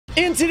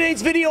In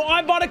today's video,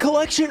 I bought a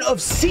collection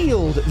of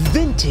sealed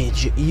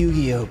vintage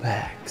Yu-Gi-Oh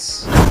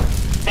packs.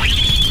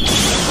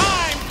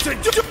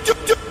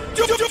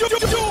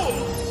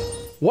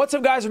 What's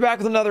up, guys? We're back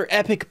with another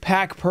epic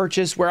pack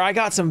purchase where I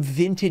got some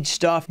vintage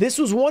stuff. This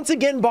was once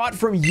again bought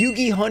from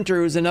Yugi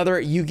Hunter, who's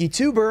another Yugi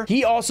tuber.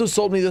 He also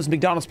sold me those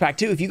McDonald's pack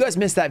 2. If you guys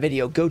missed that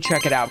video, go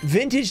check it out.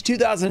 Vintage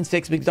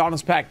 2006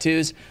 McDonald's pack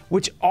 2s,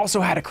 which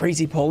also had a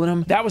crazy pull in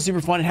them. That was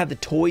super fun. It had the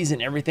toys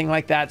and everything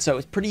like that, so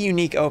it's pretty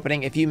unique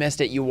opening. If you missed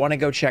it, you want to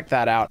go check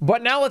that out.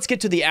 But now let's get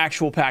to the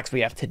actual packs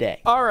we have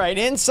today. All right,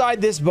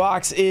 inside this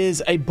box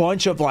is a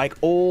bunch of like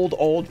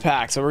old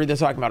packs. So we're either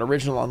talking about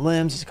original on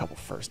limbs, there's a couple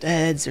first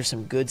eds, there's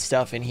some good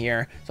stuff in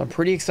here. So I'm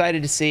pretty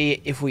excited to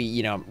see if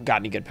we, got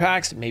any good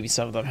packs. Maybe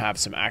some of them have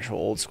some actual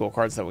old school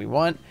cards that we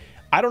want.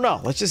 I don't know.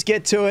 Let's just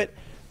get to it.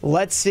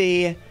 Let's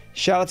see.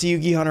 Shout out to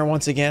Yugi Hunter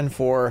once again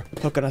for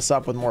hooking us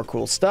up with more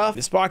cool stuff.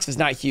 This box is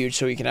not huge,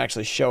 so you can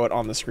actually show it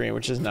on the screen,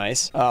 which is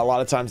nice. A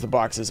lot of times the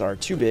boxes are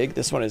too big.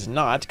 This one is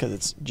not, because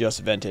it's just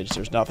vintage.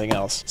 There's nothing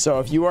else. So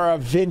if you are a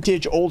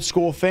vintage old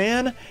school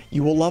fan,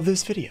 you will love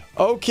this video.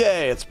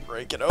 Okay, let's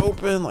break it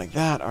open like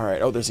that. All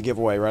right. Oh, there's a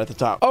giveaway right at the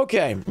top.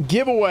 Okay,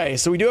 giveaway.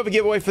 So we do have a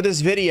giveaway for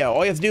this video.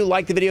 All you have to do,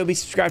 like the video, be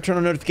subscribed, turn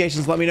on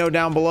notifications, let me know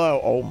down below.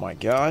 Oh my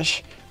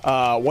gosh.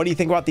 What do you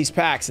think about these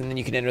packs? And then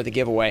you can enter the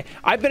giveaway.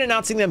 I've been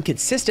announcing them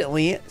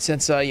consistently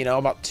since,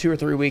 about 2 or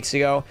 3 weeks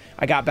ago.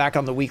 I got back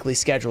on the weekly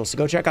schedule. So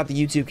go check out the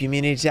YouTube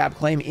community tab.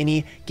 Claim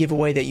any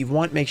giveaway that you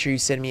want. Make sure you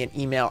send me an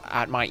email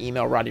at my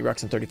email,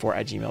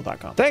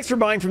 roddyruxin34@gmail.com. Thanks for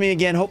buying from me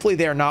again. Hopefully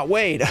they're not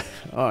weighed.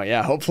 Oh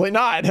yeah, hopefully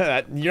not.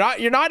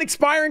 You're not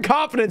expiring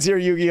confidence here,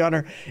 Yugi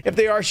Hunter. If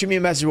they are, shoot me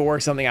a message. We'll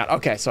work something out.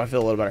 Okay, so I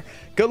feel a little better.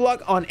 Good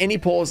luck on any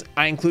pulls.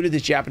 I included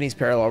this Japanese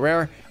parallel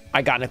rare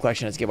I got in a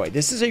collection as giveaway.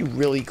 This is a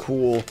really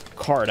cool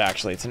card,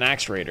 actually. It's an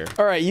Axe Raider.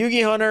 All right,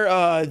 Yugi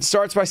Hunter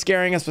starts by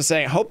scaring us by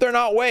saying, hope they're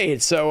not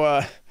weighed.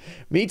 So,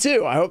 me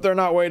too. I hope they're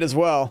not weighed as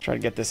well. Try to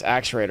get this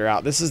Axe Raider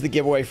out. This is the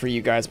giveaway for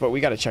you guys, but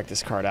we got to check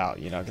this card out.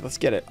 Let's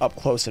get it up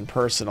close and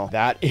personal.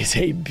 That is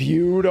a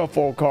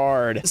beautiful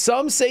card.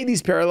 Some say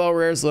these parallel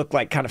rares look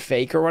like kind of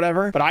fake or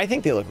whatever, but I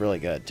think they look really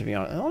good, to be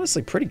honest.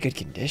 Honestly, pretty good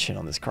condition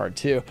on this card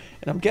too.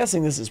 And I'm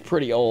guessing this is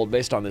pretty old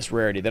based on this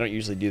rarity. They don't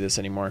usually do this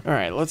anymore. All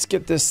right, let's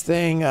get this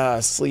thing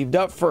sleeved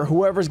up for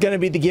whoever's going to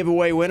be the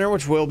giveaway winner,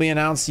 which will be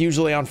announced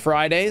usually on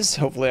Fridays.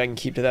 Hopefully I can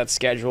keep to that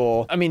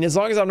schedule. I mean, as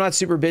long as I'm not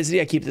super busy,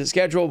 I keep to the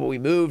schedule, but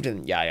we moved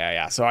and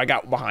yeah. So I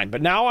got behind,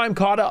 but now I'm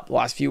caught up. The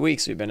last few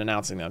weeks we've been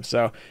announcing them.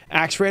 So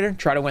Axe Raider,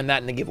 try to win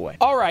that in the giveaway.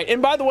 All right.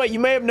 And by the way, you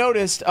may have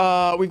noticed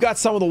we've got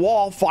some of the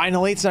wall.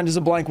 Finally, it's not just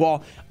a blank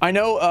wall. I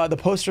know the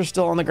poster's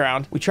still on the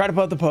ground. We try to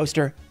put up the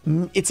poster.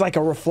 It's like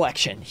a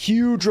reflection,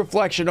 huge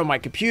reflection of my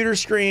computer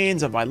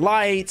screens, of my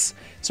lights.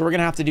 So we're going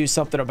to have to do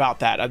something about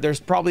that.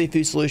 There's probably a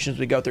few solutions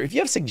we go through. If you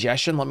have a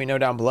suggestion, let me know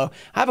down below.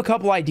 I have a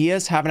couple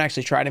ideas, haven't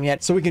actually tried them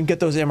yet. So we can get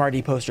those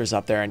MRD posters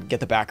up there and get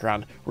the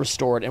background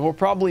restored. And we'll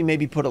probably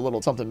maybe put a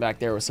little something back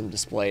there with some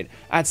displayed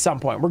at some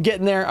point. We're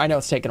getting there. I know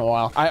it's taken a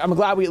while. I'm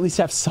glad we at least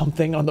have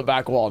something on the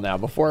back wall now.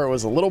 Before it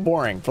was a little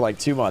boring for like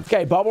 2 months.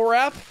 Okay, bubble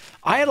wrap.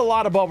 I had a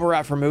lot of bubble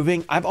wrap for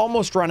moving. I've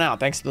almost run out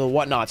thanks to the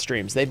Whatnot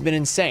streams. They've been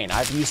insane.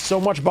 I've used so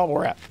much bubble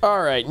wrap.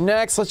 All right,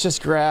 next, let's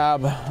just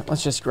grab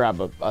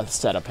a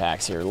set of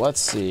packs here.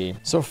 Let's see.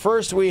 So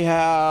first we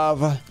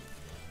have, all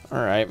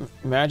right,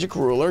 Magic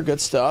Ruler, good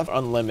stuff.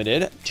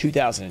 Unlimited,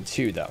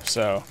 2002 though.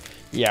 So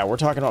yeah, we're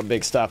talking about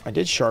big stuff. I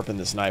did sharpen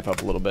this knife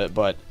up a little bit,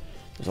 but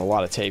there's a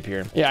lot of tape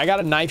here. Yeah, I got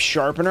a knife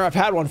sharpener. I've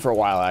had one for a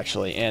while,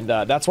 actually. And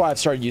that's why I've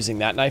started using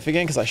that knife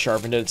again, because I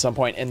sharpened it at some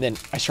point, and then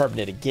I sharpened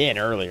it again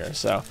earlier.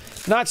 So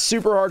not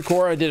super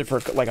hardcore. I did it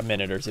for like a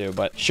minute or two,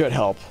 but should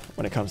help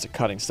when it comes to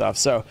cutting stuff.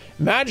 So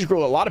Magic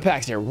Rule, a lot of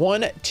packs here.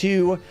 1,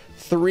 2,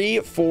 3,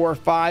 4,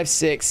 5,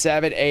 6,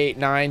 7, 8,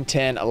 9,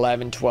 10,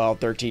 11, 12,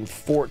 13,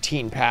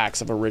 14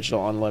 packs of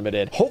original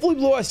unlimited. Hopefully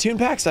Blue Eyes Toon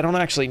packs. I don't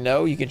actually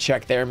know. You can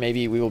check there.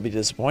 Maybe we will be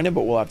disappointed,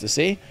 but we'll have to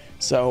see.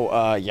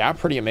 So, yeah,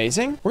 pretty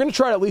amazing. We're going to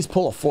try to at least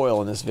pull a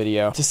foil in this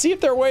video to see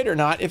if they're weighed or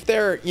not. If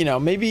they're,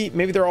 maybe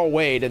they're all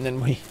weighed, and then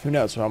who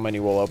knows how many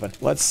we'll open.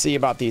 Let's see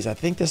about these. I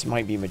think this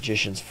might be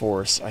Magician's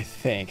Force, I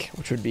think,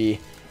 which would be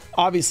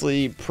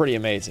obviously pretty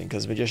amazing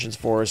because Magician's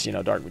Force,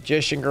 Dark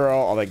Magician Girl,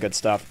 all that good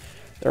stuff.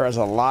 There is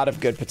a lot of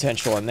good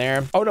potential in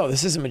there. Oh, no,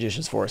 this isn't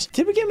Magician's Force.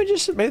 Did we get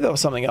Magician? Maybe that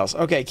was something else.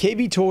 Okay,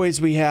 KB Toys,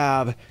 we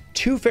have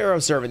 2 Pharaoh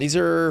Servant. These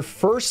are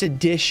first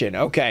edition.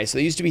 Okay, so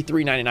they used to be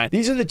 $3.99.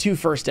 These are the 2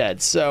 first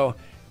eds. So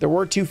there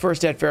were 2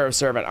 first ed Pharaoh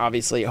Servant,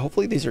 obviously.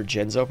 Hopefully these are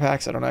Genzo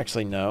packs. I don't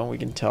actually know. We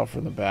can tell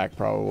from the back,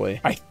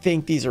 probably. I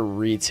think these are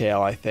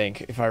retail,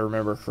 if I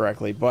remember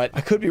correctly. But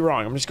I could be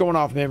wrong. I'm just going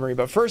off memory.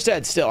 But first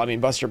ed still, I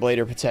mean, Buster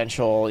Blader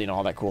potential,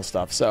 all that cool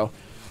stuff. So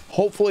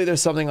hopefully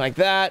there's something like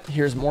that.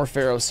 Here's more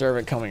Pharaoh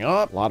Servant coming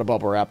up. A lot of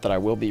bubble wrap that I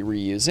will be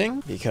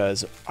reusing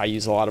because I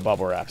use a lot of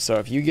bubble wrap. So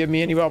if you give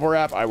me any bubble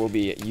wrap, I will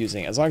be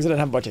using it. As long as it doesn't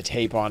have a bunch of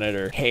tape on it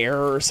or hair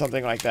or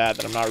something like that,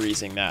 then I'm not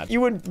reusing that.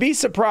 You would be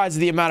surprised at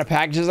the amount of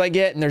packages I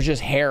get and there's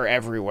just hair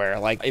everywhere.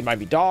 Like it might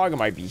be dog, it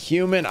might be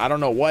human. I don't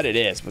know what it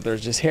is, but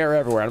there's just hair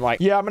everywhere. I'm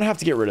like, yeah, I'm gonna have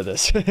to get rid of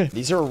this.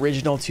 These are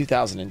original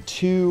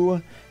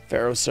 2002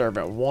 Pharaoh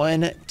Servant.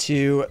 1,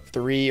 2,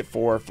 3,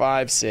 4,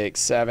 5, 6,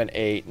 7,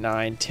 8,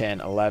 9,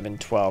 10, 11,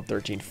 12,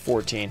 13,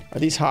 14. Are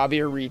these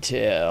hobby or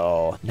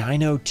retail?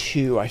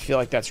 902. I feel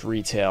like that's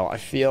retail. I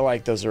feel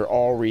like those are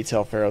all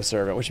retail Pharaoh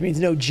Servant, which means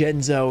no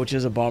Genzo, which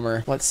is a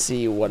bummer. Let's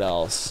see what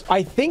else.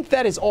 I think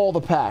that is all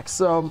the packs.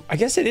 So I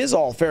guess it is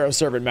all Pharaoh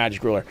Servant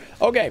Magic Ruler.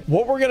 Okay,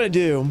 what we're gonna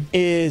do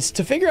is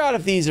to figure out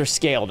if these are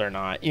scaled or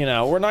not. You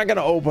know, we're not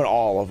gonna open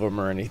all of them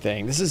or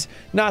anything. This is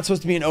not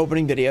supposed to be an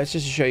opening video. It's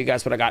just to show you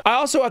guys what I got. I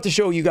also have to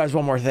show you guys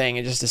one more thing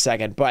in just a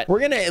second, but we're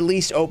gonna at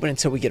least open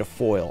until we get a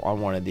foil on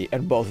one of the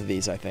and both of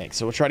these, I think.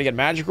 So we'll try to get a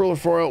Magic Ruler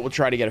foil. We'll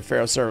try to get a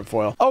Pharaoh Servant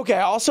foil. Okay,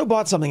 I also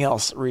bought something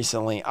else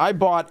recently. I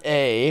bought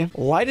a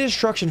Light of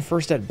Destruction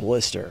First Ed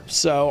blister.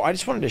 So I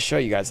just wanted to show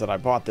you guys that I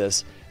bought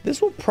this. This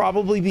will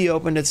probably be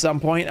opened at some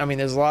point. I mean,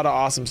 there's a lot of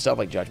awesome stuff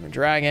like Judgment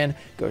Dragon,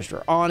 Ghost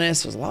for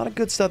Honest. There's a lot of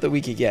good stuff that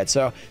we could get.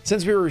 So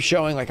since we were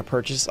showing like a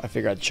purchase, I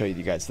figured I'd show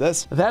you guys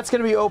this. That's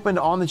going to be opened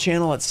on the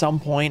channel at some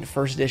point.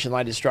 First edition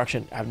Light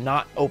Destruction. I've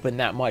not opened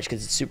that much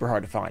because it's super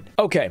hard to find.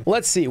 Okay,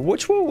 let's see.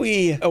 Which will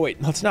we... Oh,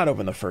 wait. Let's not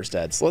open the first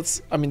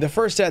eds. I mean, the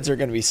first eds are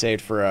going to be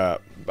saved for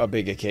a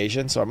big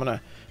occasion. So I'm going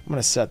to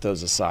set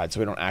those aside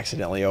so we don't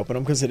accidentally open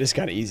them because it is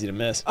kind of easy to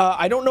miss.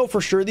 I don't know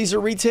for sure these are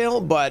retail,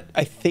 but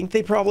I think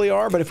they probably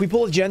are. But if we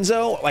pull a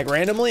Genzo, like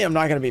randomly, I'm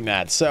not going to be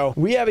mad. So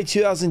we have a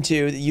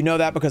 2002. You know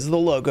that because of the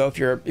logo. If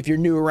you're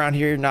new around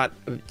here, you're not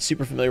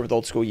super familiar with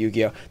old school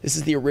Yu-Gi-Oh. This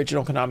is the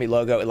original Konami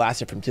logo. It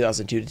lasted from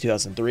 2002 to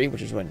 2003,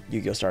 which is when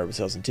Yu-Gi-Oh started with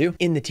 2002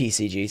 in the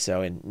TCG,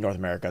 so in North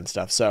America and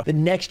stuff. So the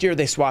next year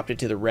they swapped it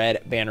to the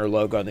red banner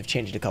logo, and they've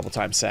changed it a couple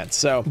times since.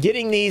 So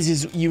getting these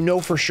is, you know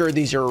for sure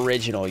these are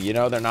original. You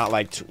know, they're not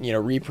like, you know,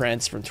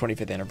 reprints from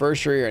 25th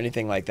anniversary or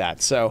anything like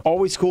that. So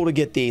always cool to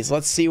get these.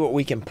 Let's see what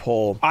we can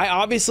pull. I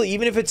obviously,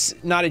 even if it's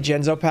not a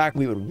Genzo pack,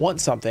 we would want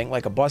something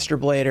like a Buster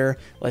Blader,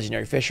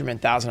 Legendary Fisherman,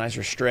 Thousand Eyes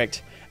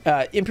Restrict.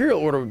 Imperial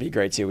Order would be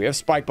great too. We have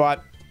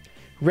Spikebot,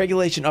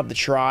 Regulation of the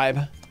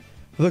Tribe,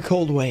 the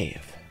Cold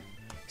Wave,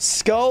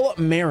 Skull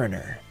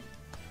Mariner,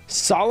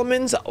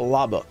 Solomon's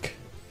Lawbook,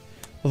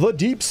 the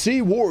Deep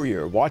Sea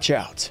Warrior. Watch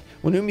out.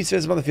 When Umi's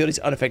physical on the field, he's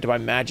unaffected by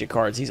magic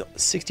cards. He's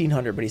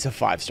 1600, but he's a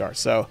 5-star.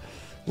 So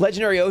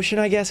Legendary Ocean,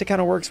 I guess it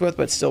kind of works with,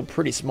 but still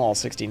pretty small,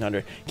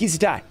 1600.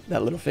 Kisatai,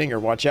 that little finger,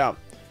 watch out.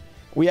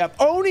 We have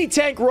Oni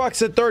Tank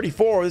Rux at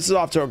 34. This is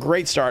off to a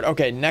great start.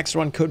 Okay, next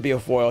one could be a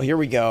foil. Here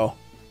we go.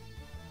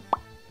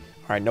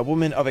 All right,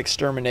 Nobleman of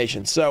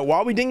Extermination. So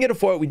while we didn't get a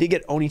foil, we did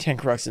get Oni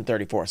Tank Rux in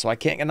 34. So I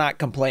can't not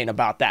complain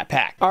about that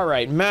pack. All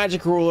right,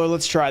 Magic Ruler.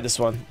 Let's try this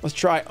one. Let's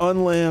try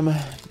Unlim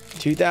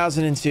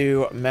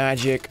 2002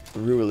 Magic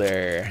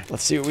Ruler.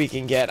 Let's see what we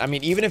can get. I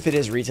mean, even if it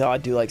is retail, I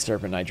do like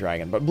Serpent Night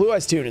Dragon, but Blue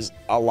Eyes Toon is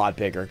a lot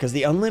bigger because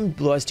the Unlimited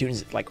Blue Eyes Toon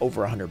is like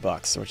over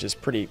 $100, which is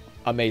pretty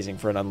amazing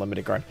for an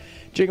unlimited card.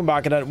 Chicken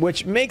Bakadon,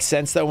 which makes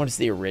sense though when it's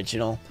the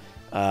original.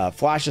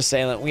 Flash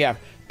Assailant. We have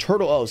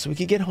Turtle O, so we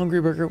could get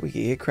Hungry Burger, we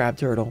could get Crab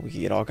Turtle, we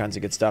could get all kinds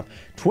of good stuff.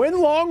 Twin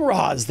Long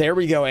Rods. There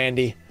we go,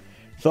 Andy.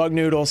 Thug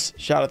Noodles.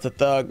 Shout out to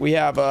Thug. We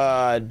have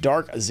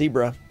Dark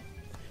Zebra,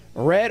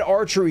 Red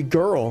Archery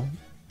Girl,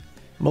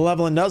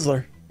 Malevolent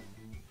Nuzzler,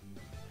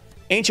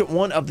 Ancient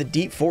One of the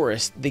Deep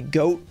Forest, the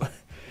goat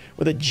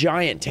with a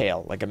giant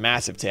tail, like a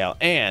massive tail,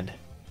 and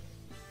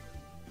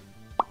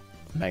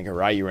Mega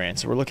Rayuran.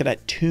 So we're looking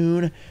at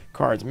Toon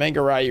cards. Mega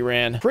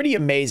Rayuran, pretty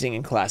amazing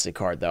and classic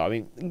card though. I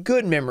mean,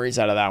 good memories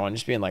out of that one.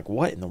 Just being like,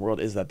 what in the world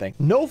is that thing?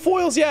 No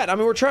foils yet. I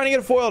mean, we're trying to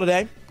get a foil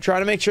today.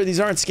 Trying to make sure these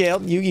aren't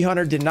scaled. Yugi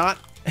Hunter did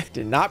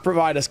not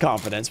provide us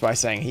confidence by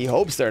saying he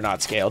hopes they're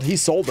not scaled. He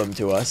sold them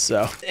to us,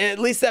 so at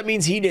least that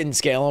means he didn't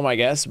scale them, I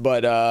guess.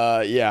 But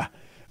yeah,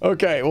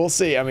 okay, we'll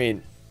see. I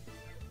mean,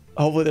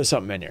 hopefully there's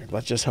something in here.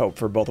 Let's just hope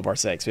for both of our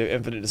sakes. We have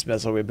Infinite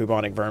Dismissal, we have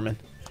Bubonic Vermin,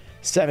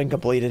 7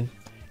 completed,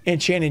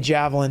 Enchanted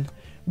Javelin,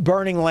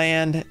 Burning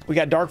Land, we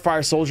got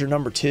Darkfire Soldier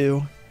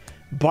 #2,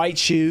 Bite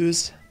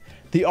Shoes,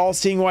 the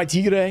All-Seeing White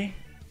Tigre,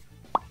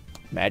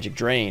 Magic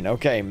Drain.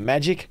 Okay,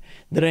 Magic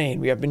Drain.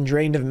 We have been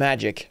drained of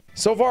magic.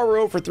 So far, we're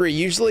 0 for 3.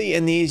 Usually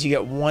in these, you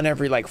get one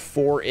every like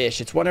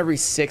 4-ish. It's 1 every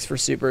 6 for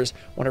supers,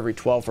 1 every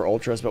 12 for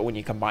ultras. But when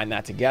you combine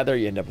that together,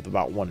 you end up with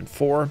about 1 in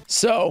 4.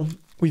 So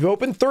we've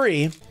opened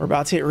 3. We're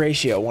about to hit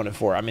ratio 1 in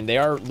 4. I mean, they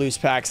are loose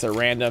packs. They're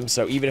random.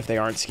 So even if they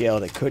aren't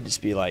scaled, it could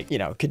just be like, you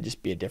know, it could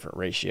just be a different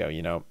ratio.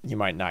 You know, you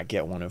might not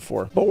get 1 in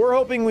 4. But we're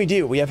hoping we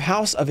do. We have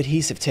House of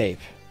Adhesive Tape.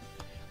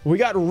 We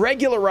got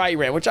regular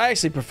Rairan, which I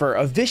actually prefer.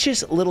 A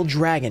vicious little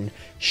dragon.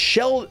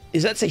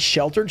 Is that say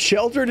sheltered?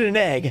 Sheltered in an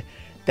egg.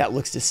 That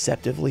looks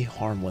deceptively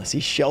harmless.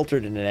 He's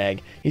sheltered in an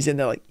egg. He's in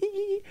there like,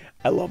 ee.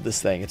 I love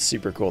this thing. It's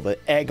super cool. The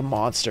egg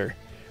monster.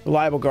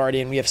 Reliable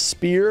Guardian. We have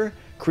Spear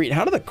Cretan.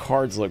 How do the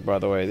cards look, by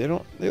the way? They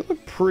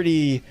look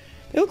pretty,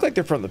 they look like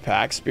they're from the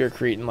pack. Spear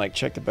Cretan, like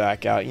check the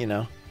back out, you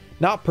know.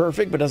 Not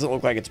perfect, but doesn't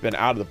look like it's been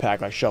out of the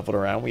pack, like shuffled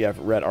around. We have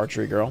Red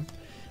Archery Girl.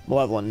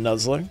 Malevolent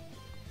Nuzzler.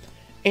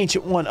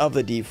 Ancient One of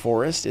the Deep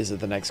Forest is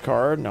the next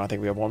card. No, I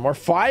think we have one more.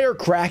 Fire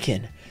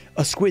Kraken,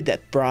 a squid that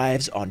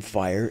thrives on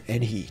fire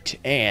and heat.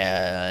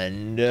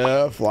 And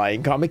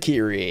Flying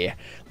Kamakiri.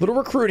 Little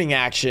recruiting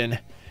action.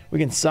 We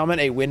can summon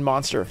a wind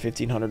monster of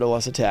 1500 or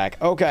less attack.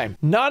 Okay,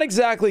 not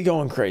exactly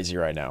going crazy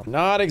right now.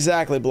 Not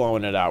exactly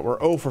blowing it out. We're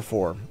 0 for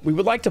 4. We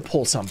would like to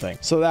pull something,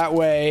 so that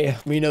way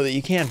we know that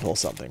you can pull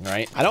something,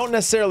 right? I don't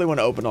necessarily want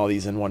to open all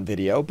these in one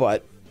video,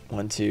 but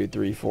 1, 2,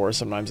 3, 4.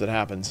 Sometimes it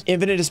happens.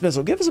 Infinite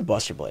Dismissal. Give us a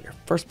Buster Blader.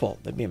 First pull.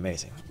 That'd be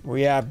amazing.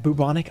 We have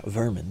Bubonic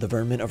Vermin, the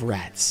Vermin of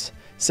Rats.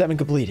 7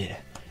 completed.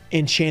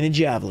 Enchanted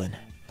Javelin.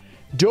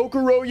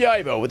 Dokuro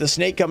Yaibo with a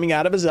snake coming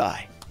out of his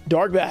eye.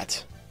 Dark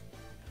Bat.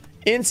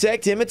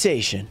 Insect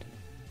Imitation.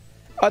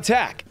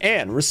 Attack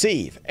and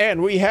receive.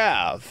 And we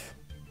have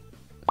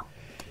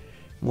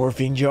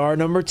Morphine Jar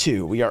number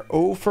 2. We are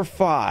 0 for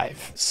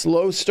 5.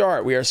 Slow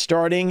start. We are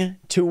starting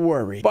to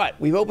worry. But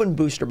we've opened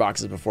booster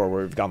boxes before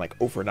where we've gone like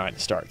 0 for 9 to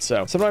start.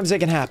 So sometimes they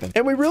can happen.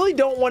 And we really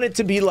don't want it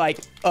to be like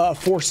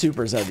 4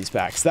 supers out of these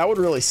packs. That would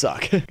really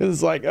suck. Because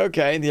it's like,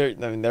 okay,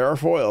 there are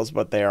foils,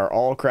 but they are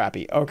all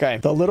crappy. Okay.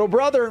 The little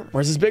brother.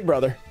 Where's his big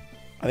brother?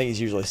 I think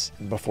he's usually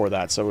before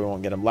that, so we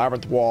won't get him.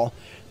 Labyrinth Wall.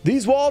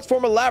 These walls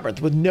form a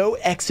labyrinth with no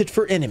exit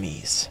for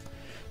enemies.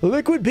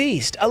 Liquid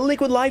Beast. A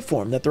liquid life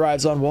form that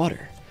thrives on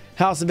water.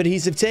 House of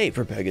Adhesive Tape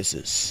for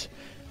Pegasus.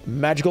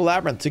 Magical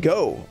Labyrinth to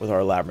go with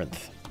our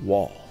Labyrinth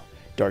Wall.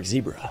 Dark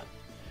Zebra.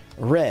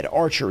 Red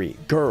Archery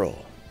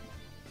Girl.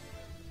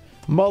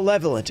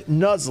 Malevolent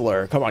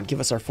Nuzzler. Come on, give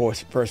us our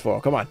first foil.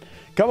 Come on.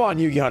 Come on,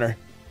 Yu-Gi Hunter.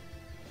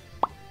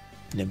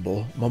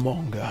 Nimble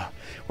Momonga.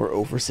 We're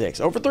 0 for 6.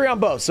 0 for 3 on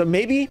both. So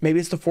maybe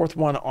it's the 4th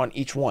one on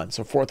each one.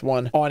 So 4th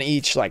one on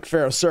each, like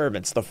Pharaoh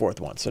Servant's the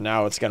 4th one. So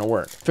now it's going to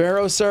work.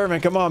 Pharaoh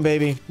Servant, come on,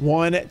 baby.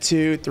 1,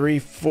 2, 3,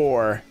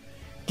 4.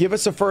 Give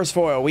us a first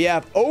foil. We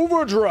have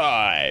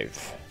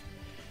Overdrive.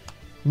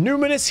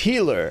 Numinous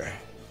Healer.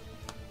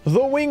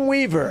 The Wing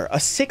Weaver, a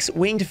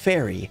 6-winged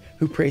fairy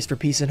who prays for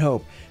peace and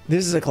hope.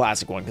 This is a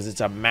classic one because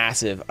it's a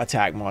massive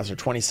attack monster,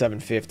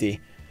 2750.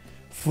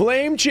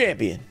 Flame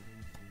Champion.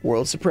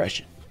 World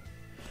Suppression.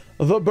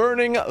 The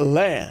Burning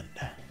Land.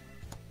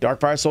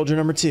 Darkfire Soldier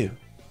number 2.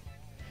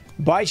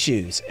 Bite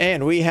Shoes.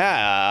 And we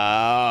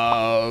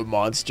have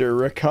Monster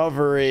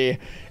Recovery.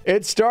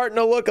 It's starting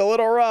to look a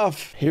little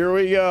rough. Here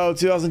we go.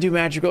 2002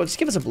 Magical. Just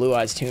give us a Blue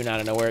Eyes Toon out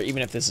of nowhere,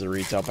 even if this is a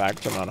retail pack,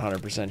 which I'm not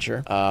 100%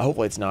 sure.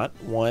 Hopefully it's not.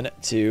 1,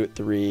 2,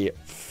 3,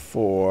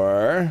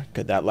 4.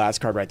 Could that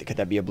last card right there, could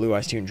that be a Blue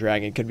Eyes Toon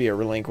Dragon? Could be a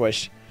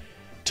Relinquish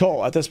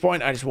Toll. At this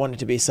point, I just want it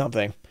to be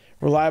something.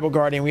 Reliable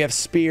Guardian. We have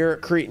Spear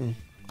Cretin.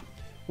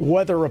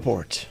 Weather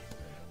Report.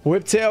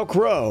 Whiptail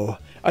Crow.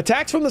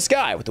 Attacks from the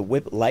sky with a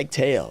whip-like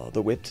tail.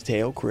 The Whipped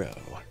Tail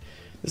Crow.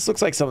 This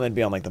looks like something that'd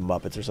be on like the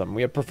Muppets or something.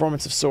 We have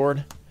Performance of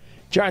Sword.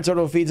 Giant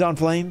Sword feeds on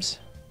flames.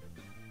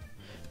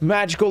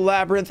 Magical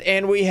Labyrinth.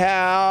 And we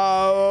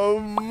have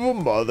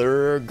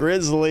Mother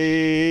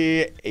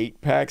Grizzly.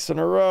 8 packs in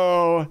a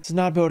row. It's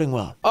not boding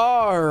well.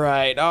 All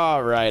right.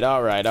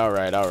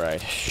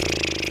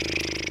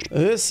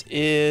 This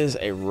is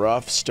a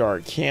rough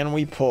start. Can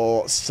we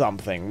pull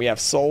something? We have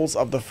Souls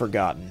of the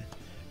Forgotten.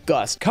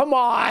 Gust. Come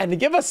on.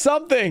 Give us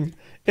something.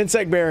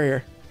 Insect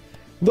Barrier.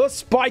 The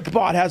Spike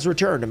Bot has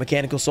returned, a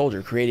mechanical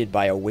soldier created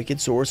by a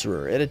wicked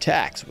sorcerer. It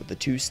attacks with the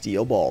 2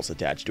 steel balls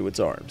attached to its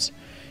arms.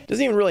 It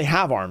doesn't even really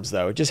have arms,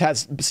 though. It just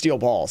has steel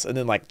balls, and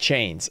then, like,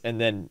 chains, and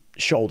then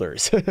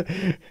shoulders.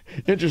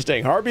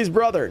 Interesting. Harvey's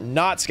Brother,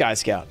 not Sky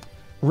Scout.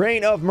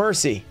 Reign of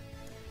Mercy.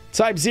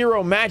 Type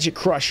 0 Magic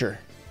Crusher.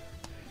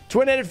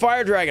 Twin-Headed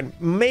Fire Dragon.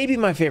 Maybe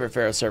my favorite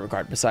Pharaoh Servant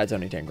card, besides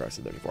Oni Tangrux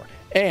at 34.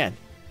 And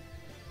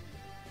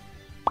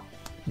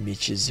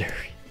Michizuri.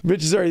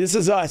 Michizuri, this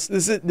is us.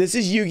 This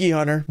is Yu-Gi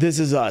Hunter. This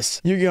is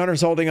us. Yu-Gi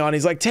Hunter's holding on.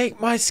 He's like, take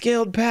my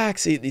scaled pack.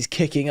 See, he's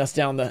kicking us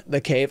down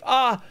the cave.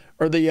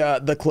 Or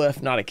the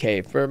cliff. Not a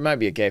cave. Or it might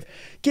be a cave.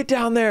 Get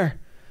down there.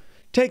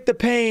 Take the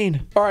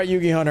pain. All right,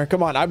 Yu-Gi Hunter.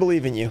 Come on. I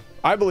believe in you.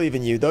 I believe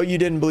in you. Though you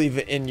didn't believe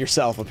in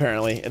yourself,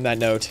 apparently, in that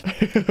note.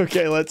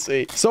 Okay, let's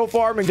see. So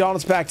far,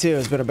 McDonald's Pack 2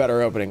 has been a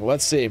better opening.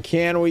 Let's see.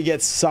 Can we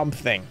get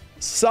something?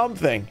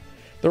 Something.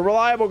 The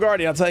Reliable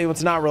Guardian. I'll tell you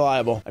what's not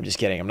reliable. I'm just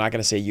kidding. I'm not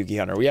going to say Yu-Gi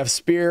Hunter. We have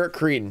Spear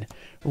Cretin.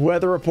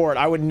 Weather Report.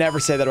 I would never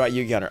say that about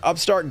Yu-Gi Hunter.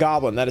 Upstart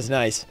Goblin. That is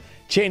nice.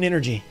 Chain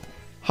Energy.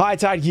 High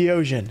Tide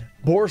Gyojin.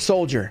 Boar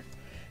Soldier.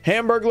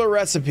 Hamburglar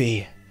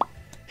Recipe.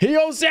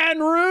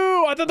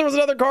 Hyozanru! I thought there was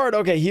another card.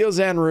 Okay,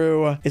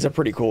 Hyozanru is a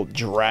pretty cool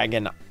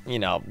dragon, you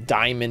know,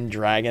 diamond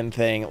dragon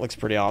thing. It looks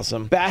pretty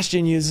awesome.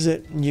 Bastion uses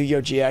it in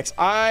Yu-Gi-Oh! GX.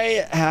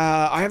 I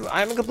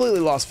haven't completely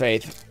lost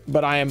faith,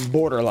 but I am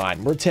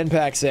borderline. We're 10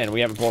 packs in.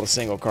 We haven't pulled a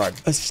single card.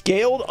 A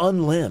Scaled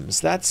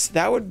Unlimbs.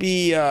 That would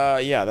be,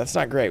 yeah, that's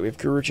not great. We have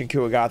Kuruchin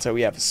Kuwagato.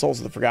 We have Souls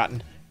of the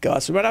Forgotten.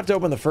 Gus. We might have to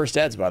open the first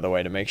Eds, by the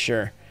way, to make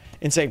sure.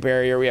 Insect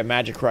Barrier. We have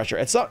Magic Crusher.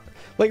 It's not...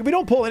 Like, if we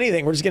don't pull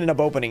anything, we're just going to end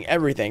up opening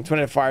everything.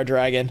 Twin-Headed Fire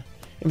Dragon,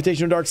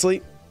 Invitation of Dark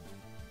Sleep,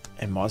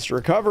 and Monster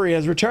Recovery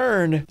has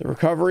returned. The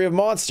Recovery of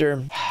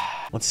Monster.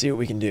 Let's see what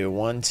we can do.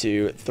 1,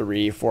 2,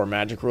 3, 4.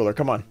 Magic Ruler.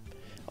 Come on.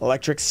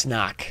 Electric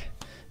Snock,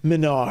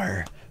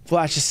 Minar,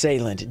 Flash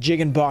Assailant,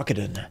 Jigen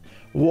Bakuden,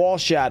 Wall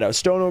Shadow,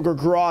 Stone Ogre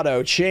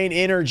Grotto, Chain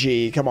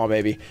Energy. Come on,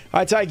 baby.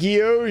 High Tide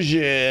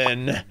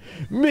Gyojin,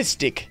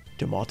 Mystic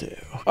Tomato.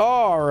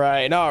 All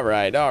right.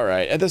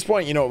 At this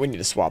point, you know what? We need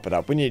to swap it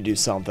up. We need to do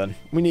something.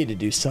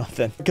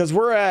 Because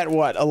we're at,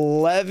 what,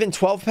 11,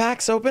 12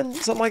 packs open?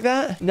 Something like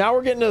that? Now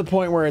we're getting to the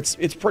point where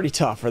it's pretty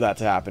tough for that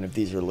to happen if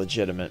these are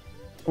legitimate.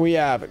 We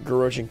have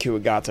Garoshin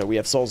Kuwagata. We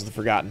have Souls of the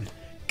Forgotten.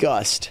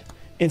 Gust.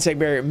 Insect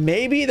Barrier.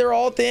 Maybe they're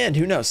all at the end.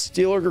 Who knows?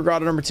 Steeler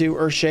Grotto number 2.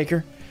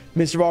 Earthshaker.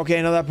 Mr.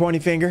 Volcano, that pointy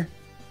finger.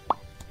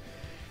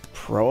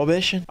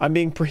 Prohibition? I'm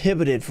being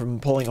prohibited from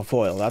pulling a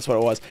foil. That's what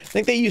it was. I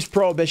think they used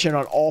Prohibition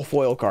on all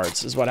foil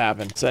cards is what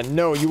happened. Said,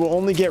 no, you will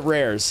only get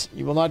rares.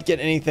 You will not get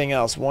anything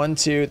else. 1,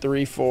 2,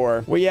 3,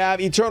 4. We have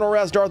Eternal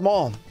Rest Darth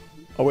Maul.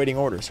 Awaiting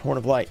orders. Horn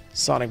of Light.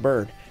 Sonic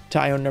Bird.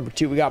 Tyone number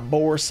 2. We got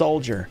Boar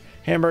Soldier.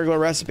 Hamburglar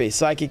Recipe.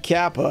 Psychic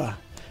Kappa.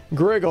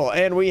 Griggle.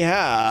 And we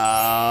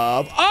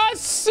have a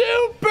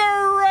super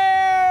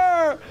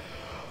rare!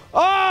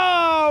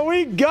 Oh,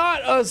 we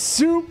got a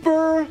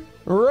super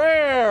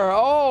rare.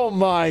 Oh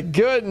my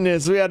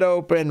goodness. We had to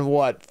open,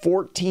 what,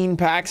 14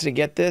 packs to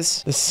get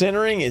this? The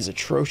centering is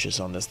atrocious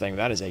on this thing.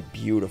 That is a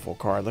beautiful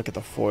card. Look at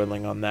the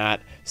foiling on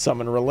that.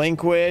 Summon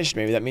Relinquished.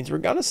 Maybe that means we're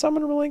gonna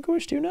summon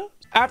Relinquished. Who knows?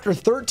 After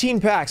 13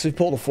 packs, we've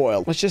pulled a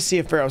foil. Let's just see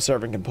if Pharaoh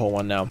Servant can pull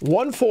one now.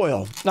 One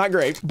foil. Not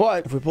great,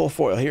 but if we pull a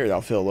foil here,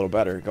 that'll feel a little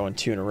better. Going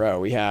 2 in a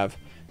row. We have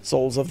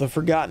Souls of the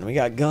Forgotten. We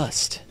got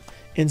Gust.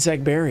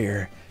 Insect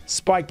Barrier.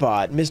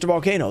 Spikebot. Mr.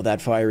 Volcano.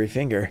 That fiery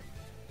finger.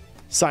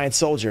 Science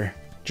Soldier.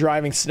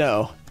 Driving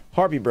Snow.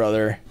 Harpy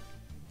Brother.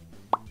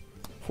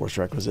 Forced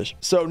Requisition.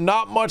 So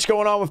not much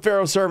going on with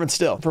Pharaoh Servant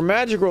still. For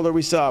Magic Ruler,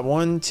 we still have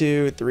 1,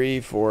 2,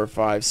 3, 4,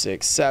 5,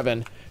 6,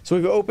 7. So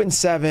we've opened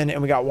 7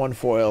 and we got 1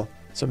 foil.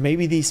 So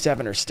maybe these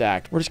 7 are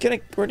stacked. We're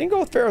gonna go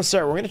with Pharaoh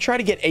Servant. We're gonna try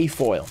to get a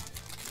foil.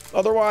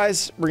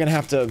 Otherwise, we're gonna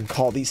have to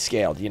call these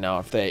scaled, you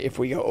know, if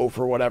we go 0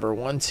 for whatever.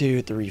 1,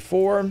 2, 3,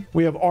 4.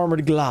 We have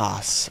Armored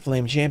Glass.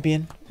 Flame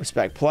Champion.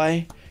 Respect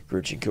Play.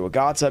 Garoshin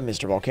Kuwagata.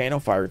 Mr. Volcano.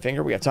 Fiery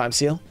Finger. We have Time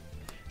Seal.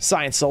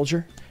 Science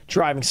Soldier.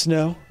 Driving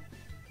Snow.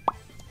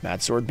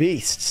 Mad Sword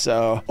Beast.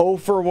 So 0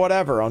 for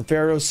whatever on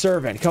Pharaoh's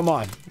Servant. Come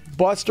on.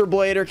 Buster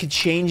Blader could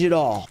change it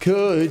all.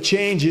 Could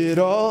change it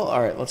all.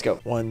 All right, let's go.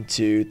 1,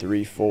 2,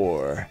 3,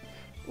 4.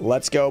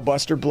 Let's go,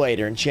 Buster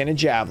Blader. Enchanted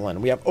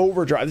Javelin. We have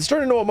Overdrive. This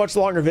turned into a much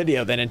longer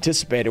video than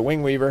anticipated.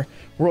 Wing Weaver.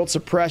 World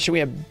Suppression. We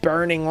have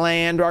Burning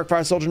Land.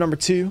 Darkfire Soldier number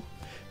 2.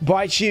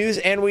 Bite Shoes.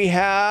 And we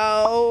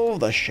have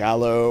the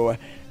Shallow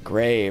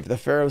Grave. The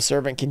Pharaoh's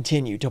Servant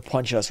continued to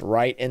punch us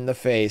right in the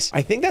face.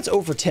 I think that's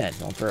 0 for 10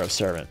 on Pharaoh's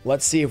Servant.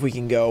 Let's see if we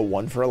can go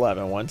 1 for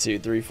 11. 1, 2,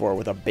 3, 4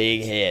 with a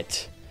big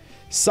hit.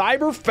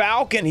 Cyber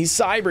Falcon. He's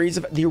Cyber. He's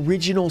the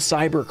original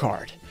Cyber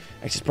card.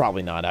 Actually,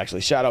 probably not, actually.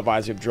 Shadow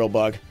Vibes. We have Drill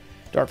Bug.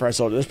 Darkfire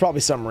Soldier. There's probably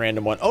some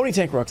random one. Oni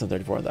Tank Rux on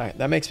 34.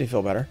 That makes me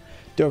feel better.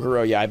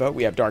 Dokuro Yaiba.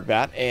 We have Dark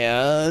Bat.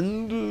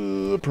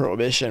 And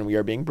Prohibition. We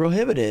are being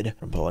prohibited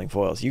from pulling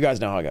foils. You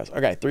guys know how it goes.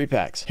 Okay, 3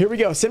 packs. Here we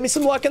go. Send me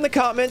some luck in the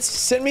comments.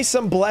 Send me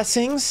some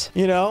blessings,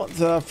 you know,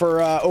 for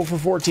 0 for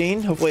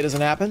 14. Hopefully it doesn't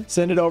happen.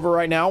 Send it over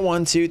right now.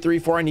 1, 2, 3,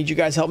 4. I need you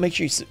guys' help. Make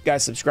sure you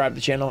guys subscribe to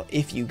the channel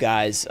if you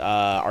guys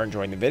are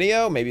enjoying the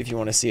video. Maybe if you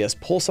want to see us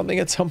pull something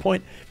at some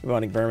point. We're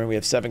hunting Vermin. We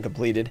have 7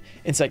 completed.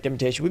 Insect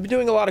Imitation. We've been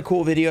doing a lot of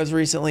cool videos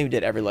recently. We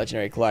did every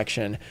legendary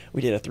collection.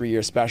 We did a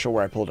 3-year special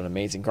where I pulled an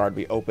amazing card.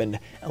 We opened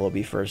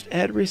LOB First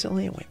Ed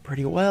recently. It went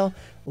pretty well.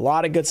 A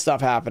lot of good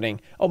stuff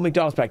happening. Oh,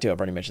 McDonald's Pack 2. I've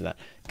already mentioned that.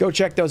 Go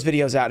check those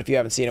videos out if you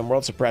haven't seen them.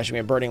 World Suppression. We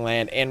have Burning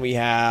Land. And we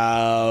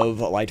have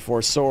Light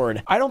Force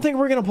Sword. I don't think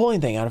we're going to pull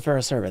anything out of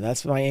Pharaoh's Servant.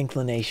 That's my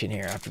inclination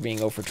here after being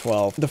 0 for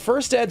 12. The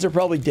first Eds are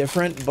probably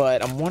different,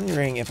 but I'm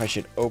wondering if I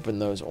should open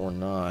those or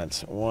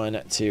not.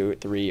 1, 2,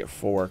 3,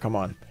 4. Come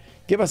on.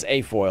 Give us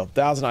a foil.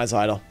 Thousand Eyes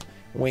Idol.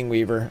 Wing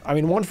Weaver. I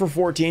mean, 1 for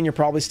 14. You're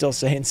probably still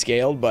saying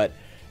scaled, but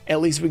at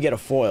least we get a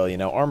foil, you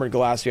know. Armored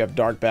Glass, we have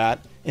Dark Bat,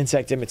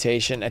 Insect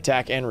Imitation,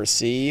 Attack and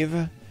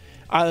Receive,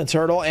 Island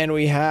Turtle, and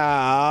we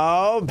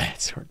have Mad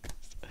Sword.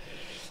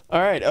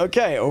 All right,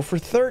 okay, 0 for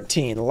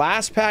 13.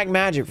 Last pack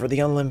Magic for the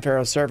Unlimb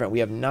Pharaoh Servant. We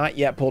have not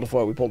yet pulled a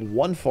foil. We pulled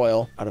 1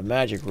 foil out of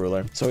Magic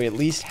Ruler, so we at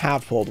least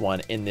have pulled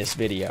 1 in this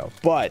video.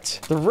 But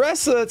the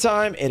rest of the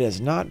time, it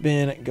has not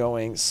been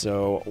going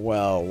so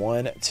well.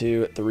 1,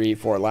 2, 3,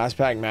 4. Last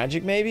pack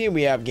Magic, maybe?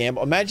 We have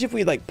Gamble. Imagine if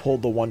we, like,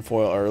 pulled the 1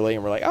 foil early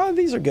and we're like, oh,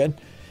 these are good.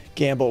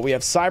 Gamble. We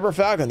have Cyber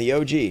Falcon, the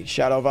OG,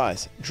 Shadow of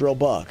Ice, Drill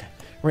Bug,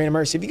 Rain of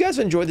Mercy. If you guys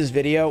enjoyed this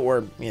video,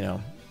 or, you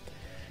know,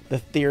 the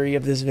theory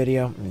of this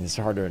video, I mean, it's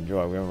hard to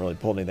enjoy. We haven't really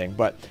pulled anything,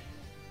 but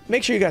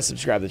make sure you guys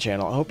subscribe to the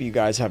channel. I hope you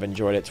guys have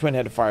enjoyed it.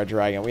 Twin-Headed Fire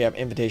Dragon. We have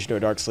Invitation to a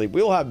Dark Sleep.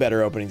 We'll have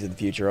better openings in the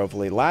future,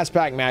 hopefully. Last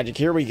pack Magic.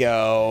 Here we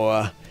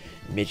go.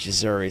 Mitch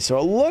Missouri. So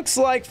it looks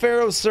like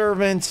Pharaoh's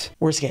Servant.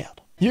 We're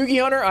scaled.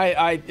 Yugi Hunter,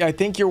 I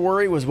think your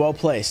worry was well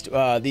placed.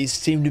 These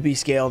seem to be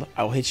scaled.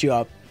 I will hit you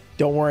up.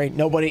 Don't worry,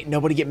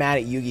 nobody get mad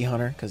at Yugi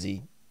Hunter because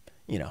he,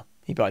 you know,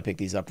 he probably picked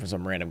these up from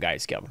some random guy who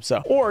scaled them.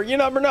 So, or you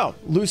never know,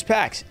 loose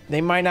packs.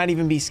 They might not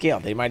even be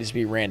scaled. They might just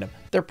be random.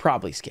 They're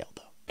probably scaled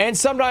though. And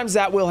sometimes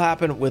that will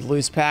happen with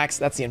loose packs.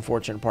 That's the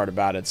unfortunate part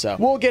about it. So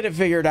we'll get it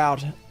figured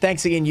out.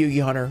 Thanks again, Yu-Gi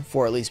Hunter,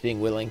 for at least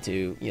being willing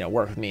to,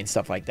 work with me and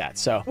stuff like that.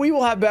 So we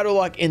will have better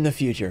luck in the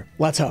future.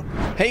 Let's hope.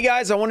 Hey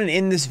guys, I want to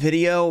end this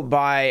video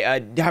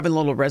by having a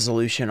little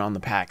resolution on the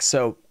packs.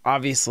 So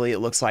obviously it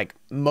looks like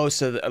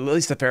most of at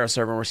least the Pharaoh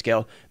server were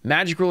scaled.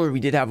 Magic Ruler, we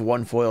did have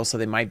one foil, so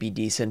they might be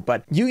decent.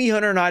 But Yu-Gi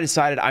Hunter and I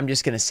decided I'm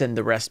just going to send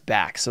the rest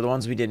back. So the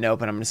ones we didn't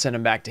open, I'm going to send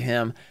them back to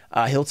him.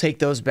 He'll take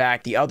those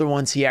back. The other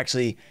ones, he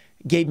actually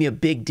gave me a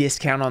big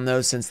discount on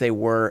those since they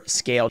were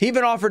scaled. He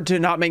even offered to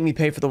not make me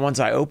pay for the ones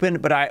I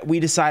opened, but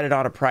we decided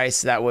on a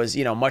price that was,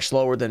 much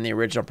lower than the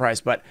original price.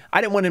 But I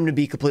didn't want him to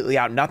be completely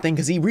out nothing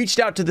because he reached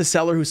out to the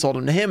seller who sold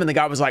them to him, and the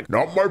guy was like,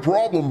 "Not my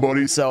problem,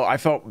 buddy." So I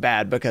felt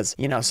bad because,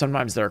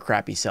 sometimes they're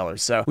crappy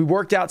sellers. So we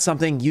worked out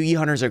something. Yu-Gi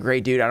Hunter's a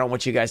great dude. I don't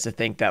want you guys to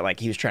think that like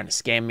he was trying to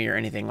scam me or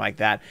anything like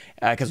that,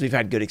 because we've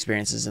had good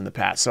experiences in the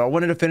past. So I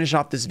wanted to finish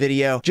off this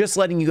video just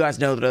letting you guys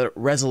know that the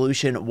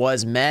resolution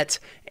was met,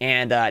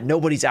 and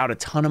nobody's out a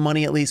ton of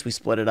money. At least we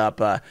split it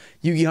up.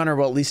 Yu-Gi Hunter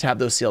will at least have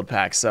those sealed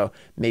packs, so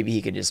maybe he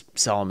could just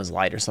sell them as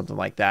light or something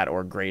like that,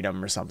 or grade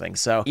them or something.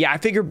 So yeah, I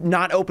figured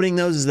not opening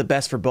those is the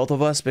best for both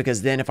of us,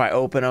 because then if I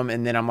open them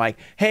and then I'm like,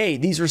 hey,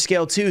 these were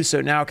scaled too,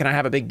 so now can I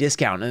have a big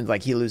discount? And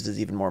like he loses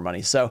even more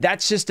money. So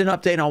that's just an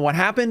update on what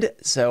happened.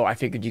 So I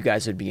figured you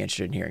guys would be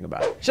interested in hearing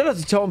about it. Shout out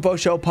to Toe Info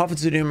Show, Puffin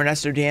Doom,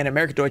 Ernesto Dan,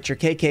 America Deutscher,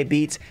 KK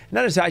Beats,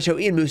 Another Side Show,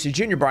 Ian Moosey,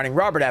 Junior Barning,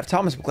 Robert F,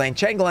 Thomas McLean,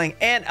 Changelang,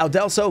 and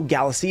Aldelso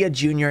Galicia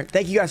Jr.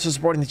 Thank you guys for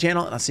supporting the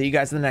channel, and I'll see you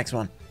guys in the next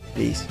one.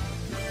 Peace.